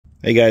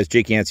Hey guys,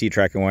 Jake Yancey,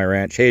 Track and Wire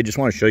Ranch. Hey, just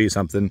want to show you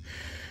something.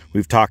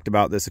 We've talked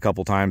about this a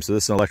couple times. So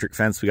this is an electric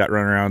fence we got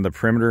running around the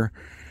perimeter.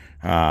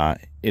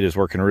 It is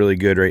working really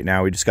good right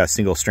now. We just got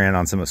single strand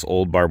on some of this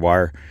old barbed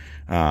wire.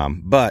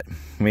 But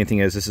the main thing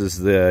is this is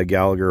the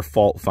Gallagher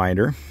Fault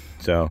Finder.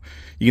 So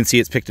you can see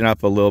it's picking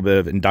up a little bit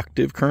of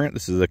inductive current.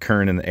 This is the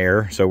current in the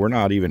air. So we're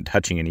not even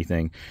touching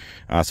anything.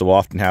 So we'll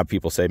often have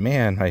people say,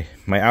 man,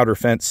 my outer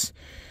fence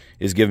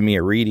is giving me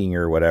a reading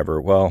or whatever.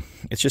 Well,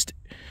 it's just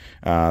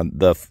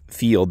the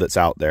field that's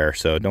out there.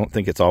 So don't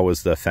think it's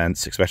always the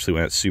fence, especially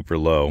when it's super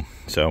low.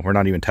 So we're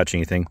not even touching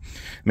anything.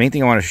 The main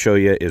thing I want to show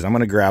you is I'm going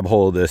to grab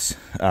hold of this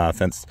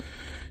fence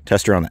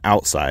tester on the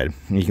outside,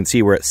 and you can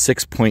see we're at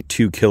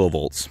 6.2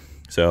 kilovolts.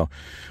 So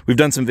we've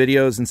done some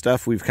videos and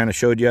stuff we've kind of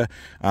showed you,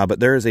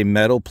 but there is a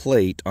metal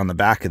plate on the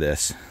back of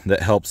this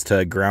that helps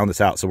to ground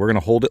this out. So we're going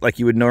to hold it like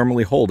you would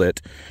normally hold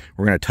it.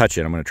 We're going to touch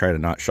it. I'm going to try to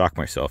not shock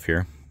myself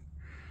here.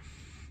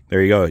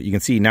 There you go. You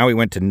can see now we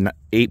went to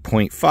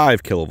 8.5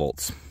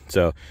 kilovolts.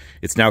 So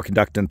it's now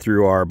conducting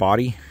through our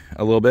body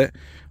a little bit.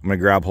 I'm going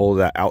to grab hold of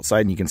that outside,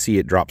 and you can see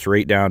it drops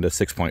right down to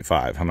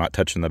 6.5. I'm not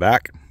touching the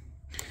back.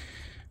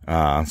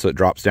 So it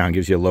drops down,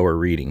 gives you a lower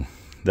reading.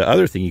 The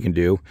other thing you can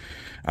do,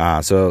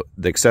 so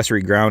the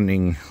accessory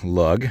grounding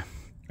lug,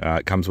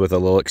 it comes with a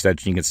little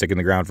extension you can stick in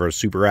the ground for a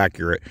super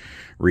accurate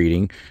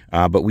reading.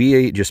 But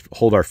we just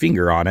hold our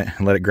finger on it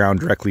and let it ground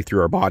directly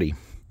through our body.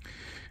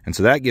 And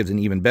so that gives an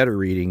even better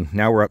reading.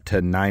 Now we're up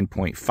to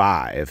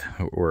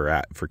 9.5 we're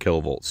at for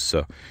kilovolts.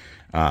 So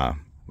we're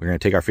going to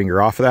take our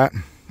finger off of that,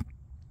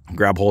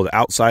 grab hold of the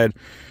outside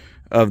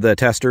of the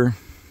tester.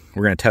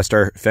 We're going to test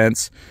our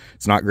fence.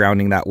 It's not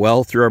grounding that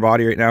well through our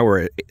body right now.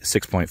 We're at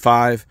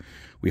 6.5.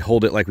 We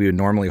hold it like we would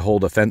normally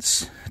hold a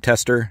fence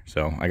tester.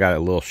 So I got it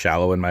a little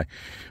shallow in my,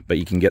 but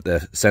you can get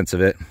the sense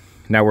of it.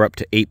 Now we're up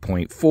to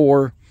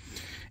 8.4.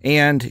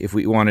 And if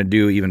we want to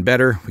do even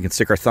better, we can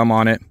stick our thumb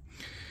on it.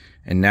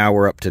 And now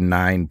we're up to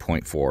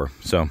 9.4.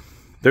 So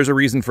there's a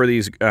reason for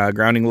these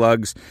grounding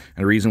lugs,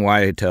 and a reason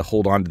why to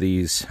hold on to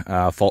these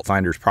fault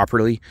finders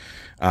properly.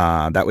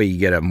 That way you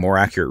get a more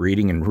accurate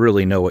reading and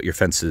really know what your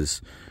fence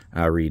is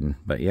reading.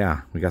 But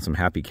yeah, we got some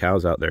happy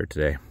cows out there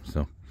today.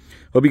 So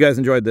hope you guys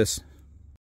enjoyed this.